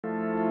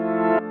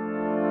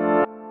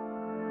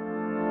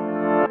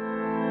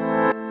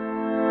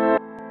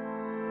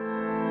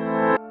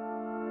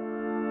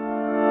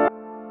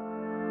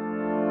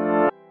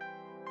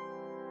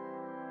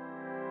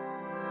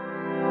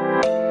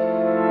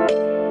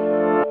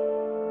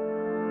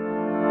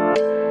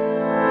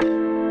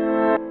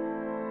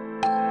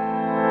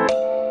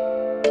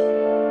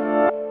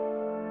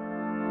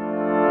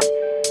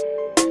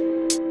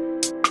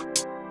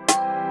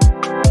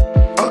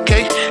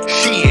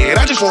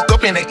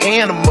in an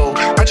animal.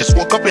 I just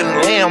woke up in a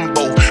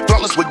Lambo.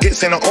 Flawless with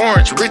gets in an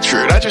orange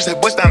Richard. I just had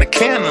bust down a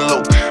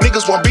cantaloupe.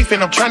 Niggas want beef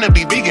and I'm trying to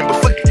be vegan,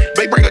 but fuck it,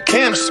 they bring a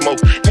can of smoke.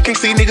 I can't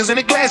see niggas in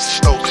the glasses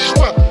stove.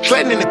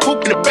 Sliding in the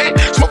coupe in the back.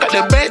 Smoke out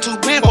that bag too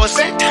big for a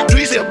sack.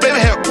 Drees said baby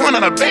had one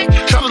on her back.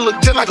 Tryna look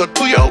just like a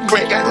 2-year-old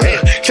brat.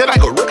 Goddamn, shit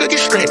like a record get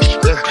stretched.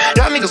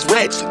 Y'all niggas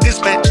rats,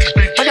 dispatch.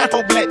 I got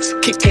 4 blacks,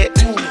 Kit Kat.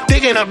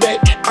 Dig in her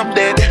back, I'm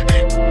dead.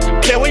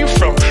 Yeah, where you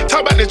from?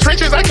 Talk about the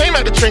trenches, I came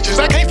out the trenches.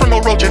 I came from no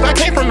roaches, I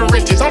came from the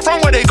riches. I'm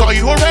from where they call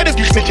you a rat if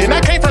you snitching.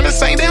 I came from the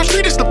same damn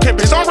street as the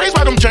pimpers. I'm raised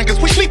by them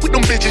junkies, we sleep with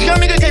them bitches. Young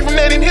nigga came from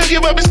that and he'll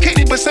give up his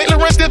kidney, but St.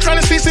 Laurent still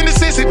trying to cease and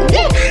desist it.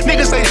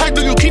 Niggas say, how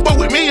do you keep up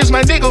with me? It's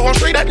my nigga, I'm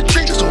straight out the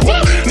trenches.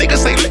 Niggas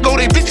say, let go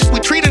they bitches,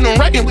 we treating them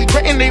right and we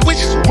granting they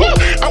wishes.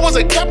 I was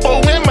a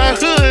capo in my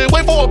hood,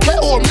 wait for a plat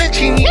or a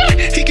mention.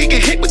 He can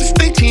get hit with the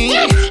stitching.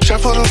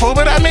 Shot for the 4,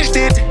 but I missed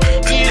it.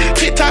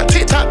 Tick-tock,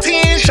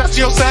 10 shots to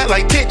your side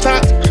like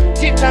tick-tock.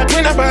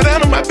 When I bow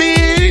down on my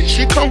bitch,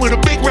 she come with a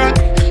big rock.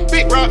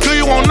 Big rock, do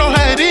you wanna know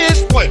how it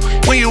is? What?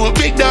 When you a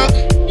big dog,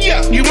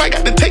 yeah, you might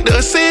got to take the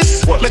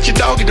assist. What? Let your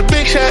dog get the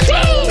big shot.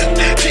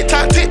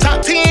 Tick-tock,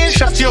 10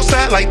 shots to your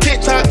side like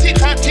tick-tock.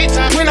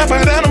 When I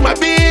bow down on my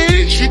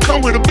bitch, she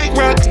come with a big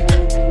rock.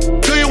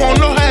 Do you wanna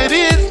know how it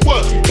is?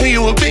 What? When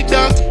you a big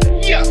dog,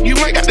 yeah, you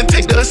might got to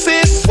take the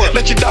assist. What?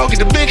 Let your dog get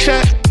the big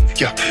shot.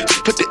 Yeah, she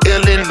put the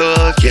L in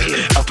love, yeah.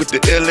 I put the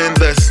L in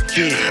lust,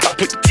 yeah. I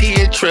put the T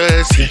in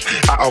trust, yeah.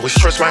 I always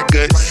trust my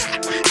guts.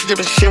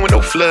 Dipping shit with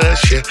no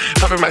flush, yeah.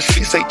 Popping my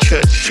shit, say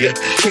church, yeah.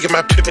 Drinking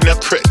my pip in her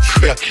crutch,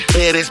 yeah.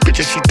 Badass bitch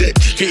and she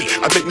Dutch, yeah.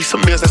 I make me some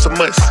meals, that's a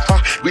must.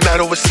 We not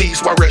overseas,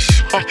 why rush?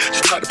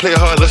 She tried to play a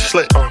hard little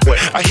slut.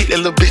 I hit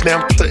that little bitch,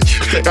 now I'm clutch.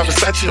 Got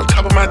Versace on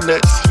top of my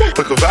nuts.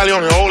 Put Cavalli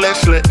on the whole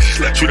ass slut.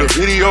 Shoot a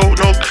video,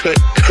 no cut.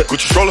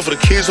 Gucci stroller for the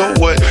kids or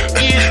what?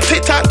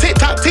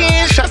 Tick-tock,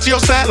 10 shots to your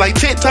side like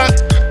tick-tock.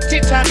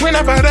 When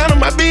I bow down on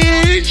my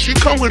bitch, she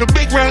come with a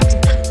big rock.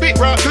 Big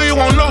rock, do you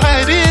wanna know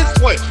how it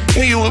is? What?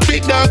 When you a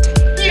big dog,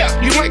 yeah,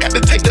 you ain't got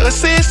to take the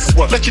assist.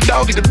 What? Let your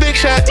dog get the big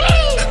shot.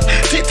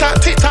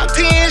 Tick-tock,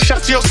 10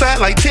 shots to your side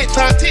like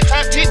tick-tock.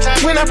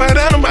 When I bow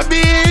down on my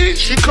bitch,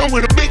 she come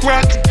with a big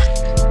rock.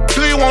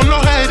 Do you wanna know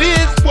how it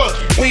is? What?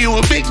 When you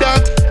a big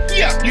dog,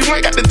 yeah, you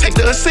ain't got to take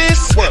the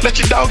assist. What? Let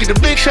your dog get the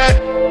big shot.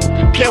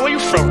 Yeah, where you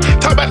from?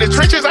 Talk about the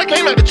trenches, I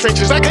came out the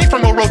trenches. I came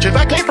from no roaches,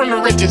 I came from the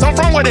riches. I'm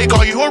from where they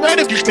call you a rat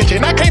if you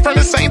snitching. I came from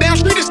the same damn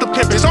street as the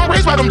pimpers. I'm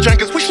raised by them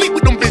junkies, we sleep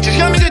with them bitches.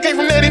 Young nigga came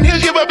from that and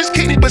he'll give up his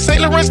kidney, but St.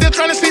 Laurent still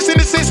trying to cease and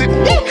desist it.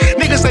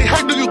 Niggas say,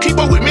 how do you keep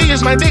up with me?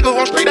 It's my nigga,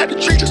 I'm straight out the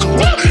trenches.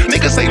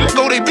 Niggas say, let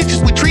go they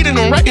bitches, we treating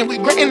them right and we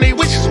granting they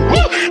wishes.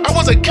 I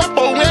was a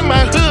capo in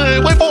my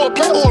hood, wait for a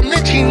plat or a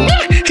mention.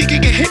 He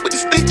could get hit with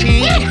the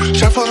stitching.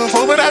 Shot for the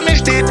 4, but I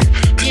missed it.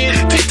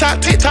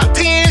 Tick-tock,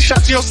 10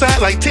 shots to your side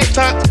like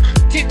tick-tock.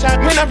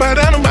 When I bow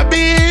down on my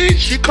bitch,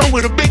 she come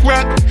with a big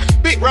rock.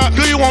 Big rock,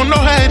 do you wanna know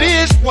how it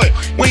is? What?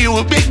 When you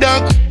a big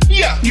dog,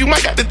 yeah, you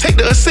might got to take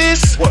the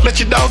assist. What? Let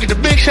your dog get the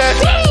big shot.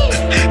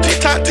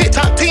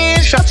 Tick-tock,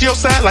 10 shots to your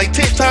side like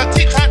tick-tock.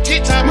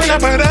 When I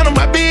bow down on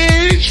my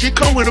bitch, she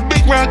come with a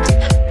big rock.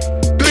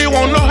 Do you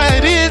wanna know how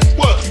it is?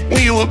 What?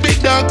 When you a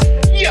big dog,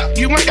 yeah,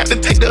 you might got to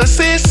take the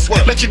assist.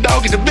 What? Let your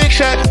dog get the big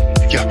shot.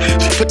 Yeah,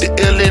 she put the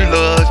L in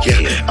love,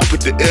 yeah. I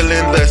put the L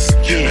in lust,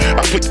 yeah.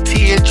 I put the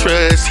T in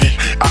trust,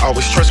 yeah. I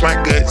always trust my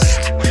guts.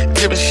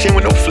 Dipping shit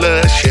with no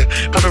flush, yeah.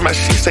 Popping my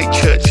shit, say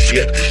church,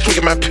 yeah.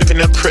 Drinking my pip in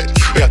her crutch,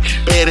 yeah.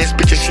 Badass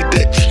bitch and she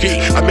Dutch,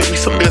 yeah. I make me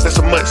some meals, that's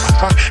a must.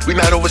 We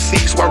not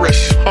overseas, why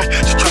rush?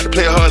 She tried to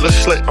play a hard little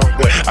slut.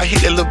 I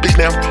hit that little bitch,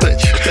 now I'm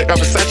clutch. Got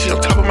Versace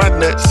on top of my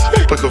nuts.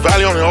 Put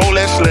Cavalli on the whole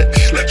ass slut.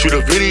 Shoot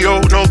a video,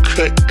 no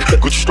cut.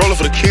 Gucci stroller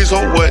for the kids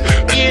or what?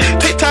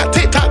 Tick-tock,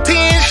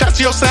 10 shots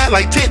to your side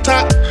like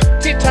tick-tock.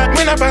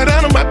 When I bow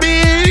down on my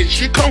bitch,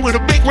 she come with a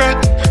big rock.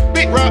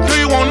 Big rock, do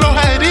you wanna know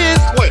how it is?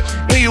 What?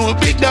 When you a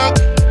big dog,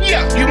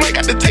 yeah, you might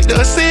got to take the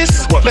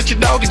assist. What? Let your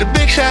dog get the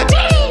big shot.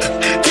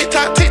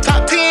 Tick-tock,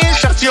 10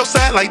 shots to your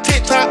side like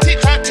tick-tock.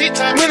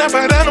 When I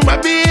bow down on my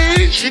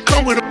bitch, she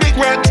come with a big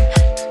rock.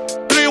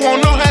 Do you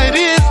wanna know how it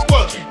is?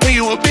 What? When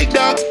you a big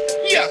dog,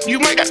 yeah, you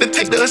might got to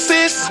take the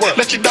assist. What?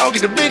 Let your dog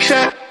get the big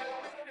shot.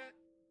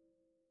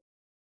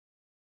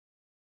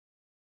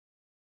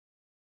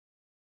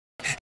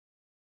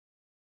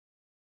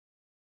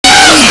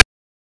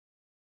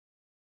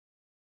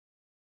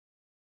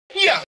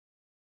 Yeah.